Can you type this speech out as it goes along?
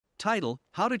Title: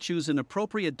 How to Choose an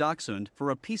Appropriate Dachshund for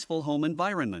a Peaceful Home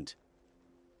Environment.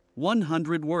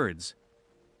 100 words.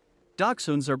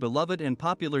 Dachshunds are beloved and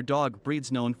popular dog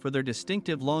breeds known for their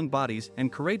distinctive long bodies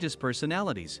and courageous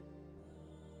personalities.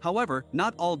 However,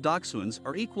 not all dachshunds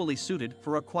are equally suited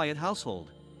for a quiet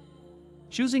household.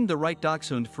 Choosing the right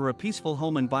dachshund for a peaceful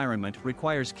home environment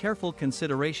requires careful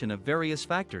consideration of various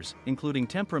factors, including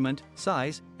temperament,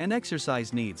 size, and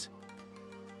exercise needs.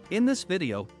 In this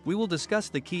video, we will discuss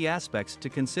the key aspects to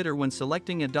consider when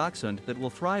selecting a dachshund that will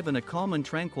thrive in a calm and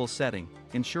tranquil setting,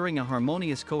 ensuring a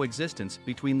harmonious coexistence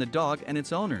between the dog and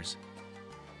its owners.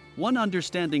 1.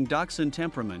 Understanding Dachshund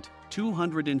Temperament,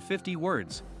 250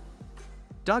 words.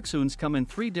 Dachshunds come in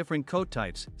 3 different coat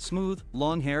types: smooth,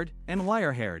 long-haired, and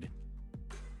wire-haired.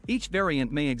 Each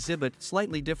variant may exhibit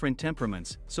slightly different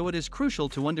temperaments, so it is crucial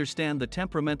to understand the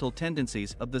temperamental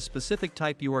tendencies of the specific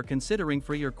type you are considering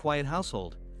for your quiet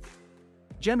household.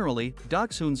 Generally,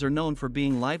 dachshunds are known for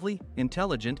being lively,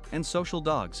 intelligent, and social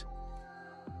dogs.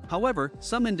 However,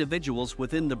 some individuals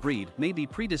within the breed may be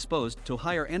predisposed to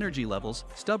higher energy levels,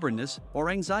 stubbornness, or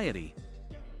anxiety.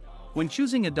 When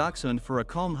choosing a dachshund for a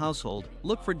calm household,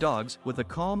 look for dogs with a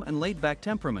calm and laid-back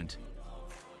temperament.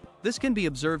 This can be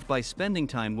observed by spending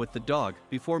time with the dog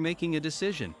before making a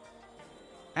decision.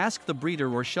 Ask the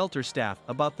breeder or shelter staff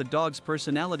about the dog's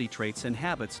personality traits and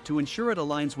habits to ensure it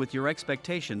aligns with your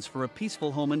expectations for a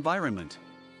peaceful home environment.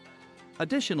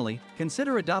 Additionally,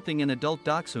 consider adopting an adult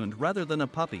dachshund rather than a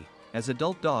puppy, as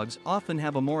adult dogs often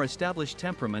have a more established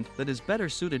temperament that is better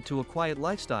suited to a quiet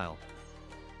lifestyle.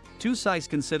 2. Size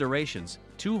considerations,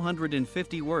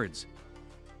 250 words.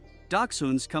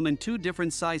 Dachshunds come in 2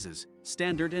 different sizes,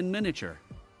 standard and miniature.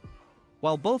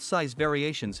 While both size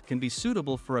variations can be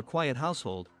suitable for a quiet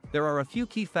household, there are a few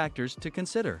key factors to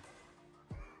consider.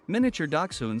 Miniature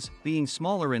dachshunds, being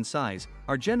smaller in size,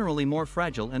 are generally more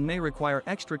fragile and may require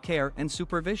extra care and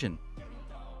supervision.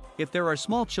 If there are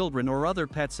small children or other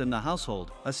pets in the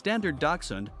household, a standard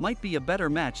dachshund might be a better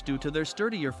match due to their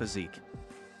sturdier physique.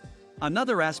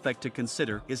 Another aspect to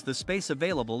consider is the space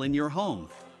available in your home.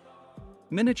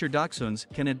 Miniature dachshunds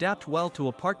can adapt well to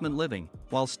apartment living,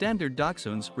 while standard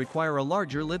dachshunds require a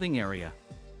larger living area.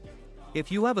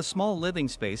 If you have a small living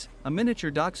space, a miniature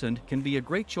dachshund can be a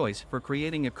great choice for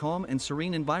creating a calm and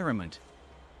serene environment.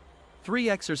 3.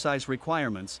 Exercise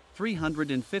requirements,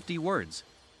 350 words.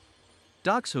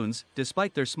 Dachshunds,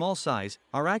 despite their small size,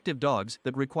 are active dogs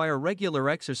that require regular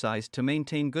exercise to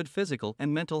maintain good physical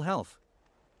and mental health.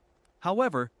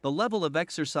 However, the level of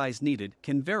exercise needed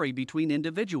can vary between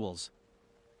individuals.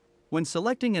 When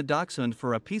selecting a dachshund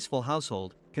for a peaceful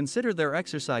household, consider their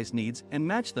exercise needs and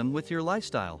match them with your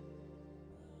lifestyle.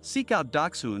 Seek out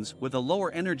dachshunds with a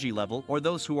lower energy level or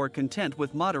those who are content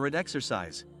with moderate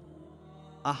exercise.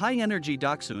 A high-energy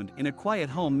dachshund in a quiet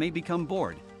home may become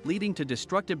bored, leading to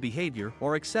destructive behavior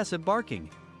or excessive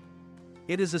barking.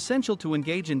 It is essential to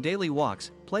engage in daily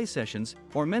walks, play sessions,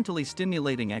 or mentally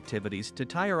stimulating activities to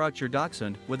tire out your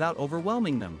dachshund without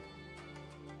overwhelming them.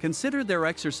 Consider their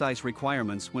exercise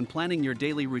requirements when planning your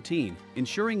daily routine,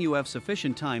 ensuring you have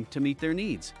sufficient time to meet their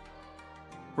needs.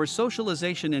 For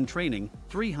socialization and training,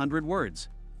 300 words.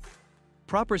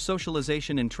 Proper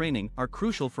socialization and training are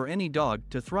crucial for any dog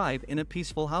to thrive in a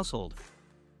peaceful household.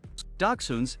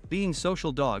 Dachshunds, being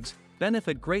social dogs,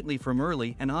 benefit greatly from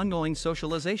early and ongoing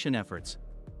socialization efforts.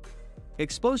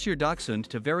 Expose your dachshund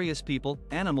to various people,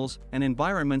 animals, and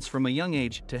environments from a young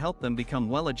age to help them become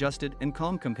well-adjusted and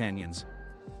calm companions.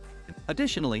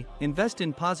 Additionally, invest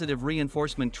in positive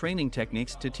reinforcement training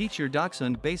techniques to teach your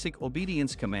dachshund basic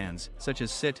obedience commands, such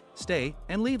as sit, stay,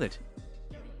 and leave it.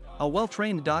 A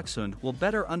well-trained dachshund will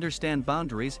better understand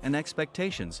boundaries and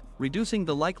expectations, reducing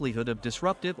the likelihood of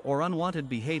disruptive or unwanted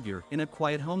behavior in a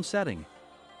quiet home setting.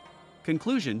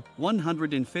 Conclusion,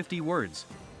 150 words.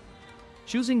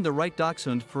 Choosing the right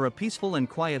dachshund for a peaceful and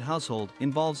quiet household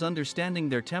involves understanding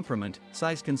their temperament,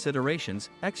 size considerations,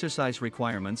 exercise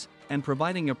requirements, and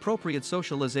providing appropriate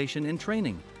socialization and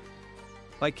training.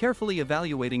 By carefully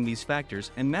evaluating these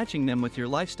factors and matching them with your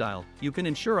lifestyle, you can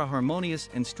ensure a harmonious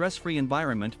and stress-free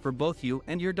environment for both you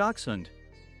and your dachshund.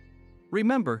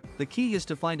 Remember, the key is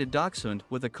to find a dachshund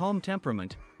with a calm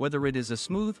temperament, whether it is a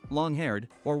smooth, long-haired,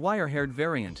 or wire-haired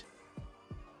variant.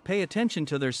 Pay attention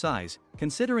to their size,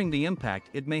 considering the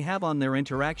impact it may have on their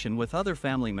interaction with other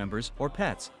family members or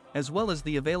pets, as well as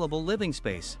the available living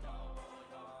space.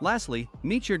 Lastly,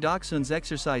 meet your dachshund's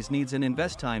exercise needs and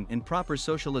invest time in proper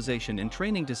socialization and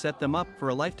training to set them up for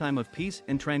a lifetime of peace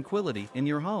and tranquility in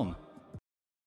your home.